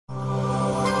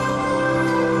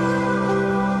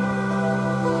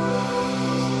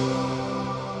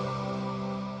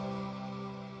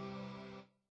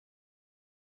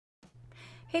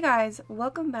Hey guys,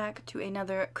 welcome back to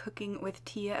another Cooking with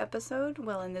Tia episode.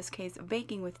 Well, in this case,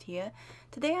 Baking with Tia.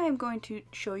 Today I am going to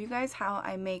show you guys how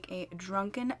I make a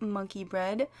drunken monkey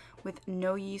bread with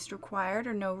no yeast required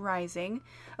or no rising.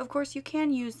 Of course, you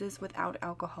can use this without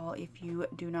alcohol if you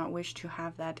do not wish to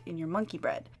have that in your monkey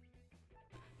bread.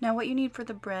 Now what you need for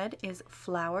the bread is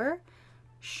flour,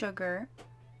 sugar,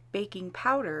 baking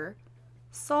powder,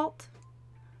 salt,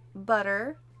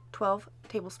 butter, 12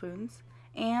 tablespoons,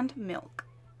 and milk.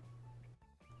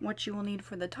 What you will need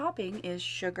for the topping is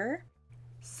sugar,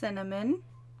 cinnamon,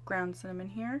 ground cinnamon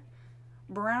here,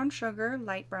 brown sugar,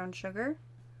 light brown sugar,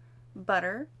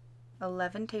 butter,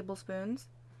 11 tablespoons,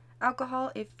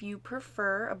 alcohol if you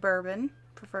prefer a bourbon,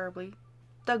 preferably,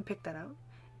 Doug picked that out,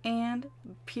 and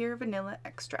pure vanilla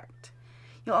extract.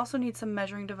 You'll also need some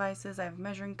measuring devices. I have a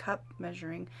measuring cup,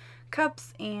 measuring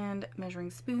cups, and measuring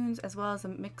spoons, as well as a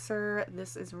mixer.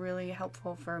 This is really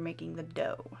helpful for making the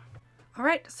dough.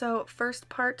 Alright, so first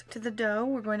part to the dough,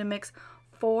 we're going to mix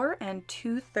 4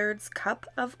 2/3 cup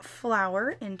of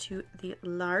flour into the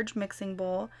large mixing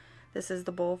bowl. This is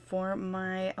the bowl for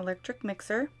my electric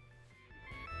mixer.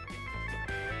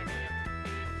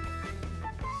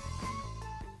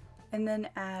 And then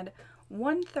add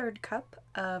 1/3 cup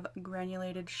of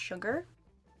granulated sugar.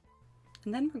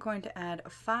 And then we're going to add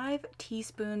 5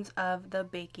 teaspoons of the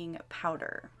baking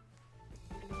powder.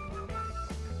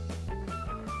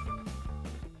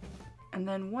 And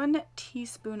then 1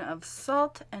 teaspoon of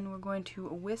salt, and we're going to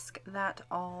whisk that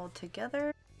all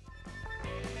together.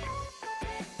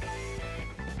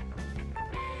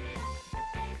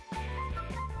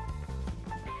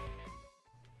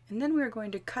 And then we're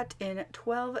going to cut in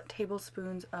 12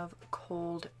 tablespoons of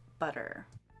cold butter.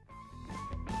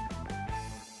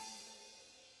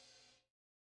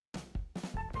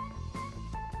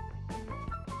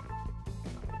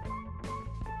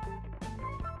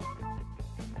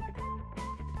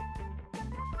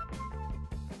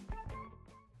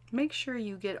 Make sure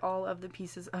you get all of the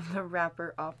pieces of the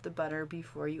wrapper off the butter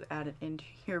before you add it into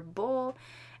your bowl.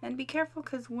 And be careful,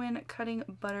 because when cutting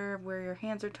butter where your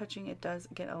hands are touching, it does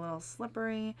get a little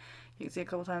slippery. You can see a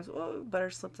couple times, oh, butter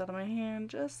slips out of my hand.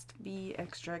 Just be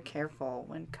extra careful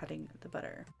when cutting the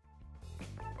butter.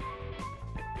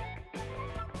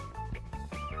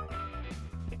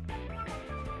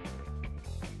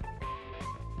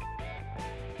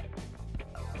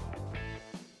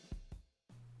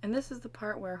 And this is the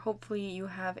part where hopefully you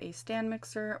have a stand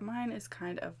mixer. Mine is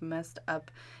kind of messed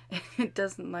up. It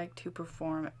doesn't like to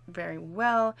perform very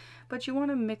well, but you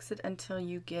want to mix it until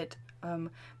you get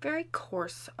very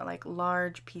coarse, like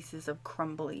large pieces of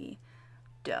crumbly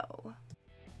dough.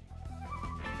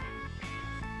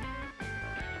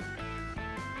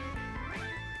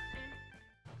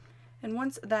 And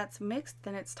once that's mixed,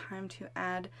 then it's time to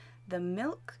add the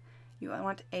milk. You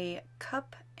want a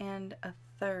cup and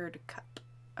 1/3 cup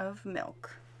of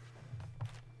milk.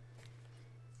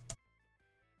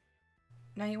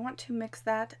 Now you want to mix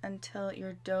that until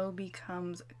your dough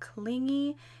becomes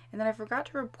clingy. And then I forgot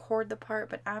to record the part,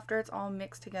 but after it's all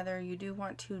mixed together, you do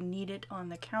want to knead it on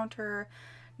the counter.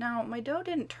 Now my dough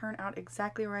didn't turn out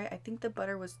exactly right. I think the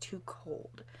butter was too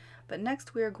cold. But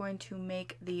next we are going to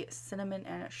make the cinnamon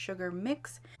and sugar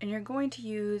mix, and you're going to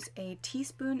use 1.5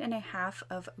 teaspoons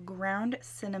of ground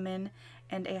cinnamon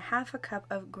and 1/2 cup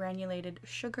of granulated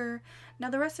sugar. Now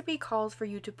the recipe calls for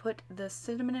you to put the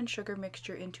cinnamon and sugar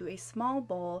mixture into a small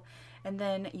bowl, and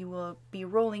then you will be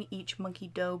rolling each monkey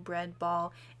dough bread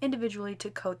ball individually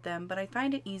to coat them, but I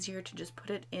find it easier to just put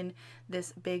it in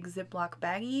this big Ziploc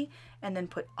baggie and then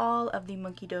put all of the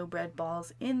monkey dough bread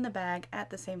balls in the bag at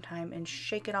the same time and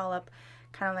shake it all up,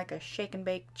 kind of like a shake and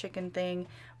bake chicken thing,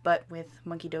 but with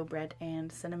monkey dough bread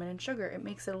and cinnamon and sugar. It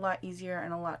makes it a lot easier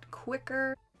and a lot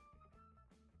quicker.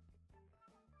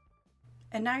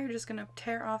 And now you're just going to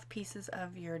tear off pieces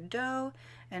of your dough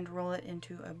and roll it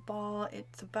into a ball.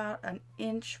 It's about 1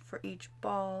 inch for each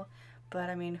ball, but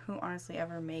I mean, who honestly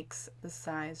ever makes the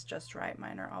size just right?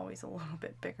 Mine are always a little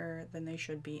bit bigger than they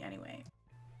should be anyway.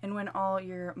 And when all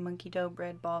your monkey dough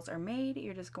bread balls are made,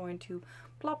 you're just going to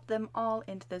plop them all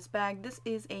into this bag. This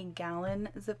is a gallon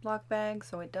Ziploc bag,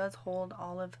 so it does hold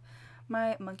all of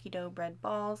my monkey dough bread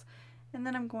balls. And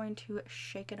then I'm going to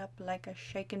shake it up like a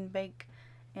shake and bake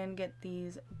and get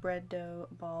these bread dough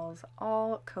balls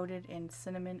all coated in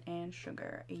cinnamon and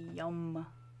sugar. Yum!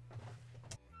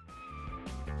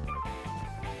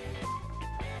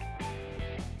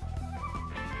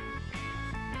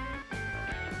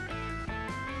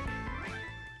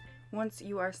 Once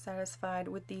you are satisfied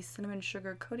with the cinnamon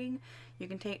sugar coating, you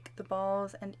can take the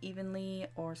balls and evenly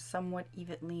or somewhat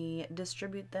evenly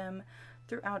distribute them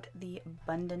throughout the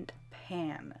abundant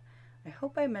pan. I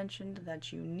hope I mentioned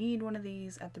that you need one of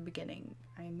these at the beginning.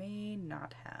 I may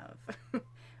not have.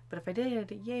 But if I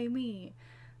did, yay me.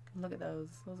 Look at those.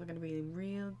 Those are going to be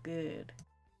real good.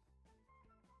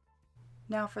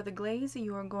 Now for the glaze,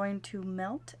 you are going to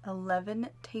melt 11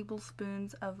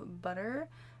 tablespoons of butter.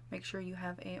 Make sure you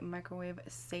have a microwave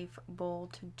safe bowl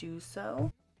to do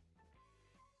so.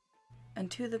 And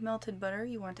to the melted butter,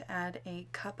 you want to add a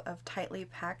cup of tightly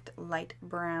packed light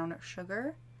brown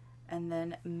sugar, and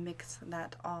then mix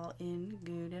that all in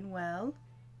good and well.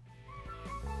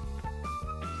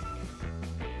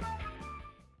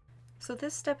 So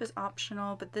this step is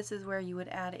optional, but this is where you would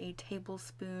add a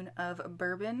tablespoon of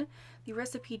bourbon. The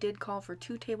recipe did call for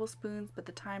 2 tablespoons, but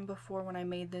the time before when I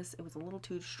made this, it was a little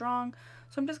too strong.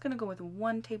 So I'm just going to go with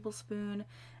 1 tablespoon,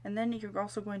 and then you're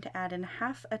also going to add in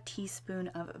half a teaspoon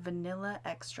of vanilla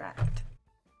extract.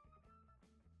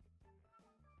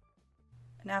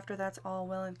 And after that's all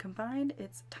well and combined,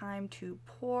 it's time to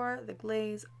pour the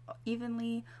glaze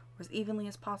evenly, or as evenly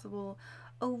as possible,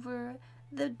 over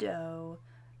the dough.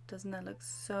 Doesn't that look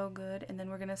so good? And then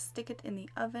we're going to stick it in the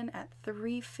oven at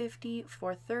 350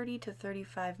 for 30 to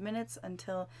 35 minutes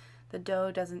until the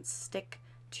dough doesn't stick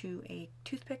to a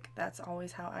toothpick. That's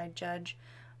always how I judge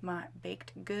my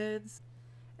baked goods.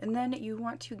 And then you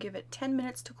want to give it 10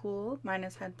 minutes to cool. Mine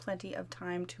has had plenty of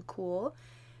time to cool.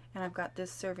 And I've got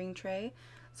this serving tray.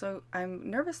 So I'm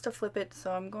nervous to flip it,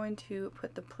 so I'm going to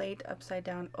put the plate upside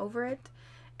down over it.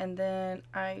 And then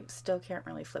I still can't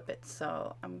really flip it,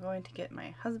 so I'm going to get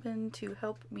my husband to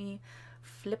help me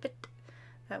flip it.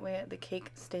 That way the cake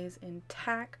stays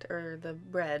intact, or the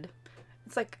bread.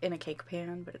 It's like in a cake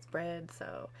pan, but it's bread,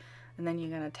 so. And then you're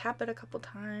gonna tap it a couple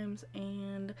times,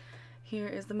 and here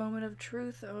is the moment of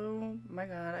truth. Oh my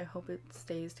god, I hope it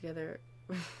stays together.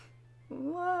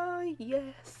 Whoa,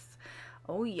 yes.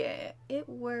 Oh yeah, it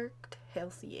worked.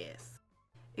 Hells yes.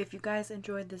 If you guys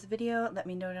enjoyed this video, let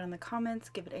me know down in the comments,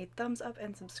 give it a thumbs up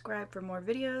and subscribe for more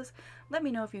videos. Let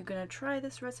me know if you're gonna try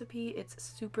this recipe. It's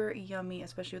super yummy,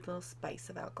 especially with a little spice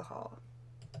of alcohol.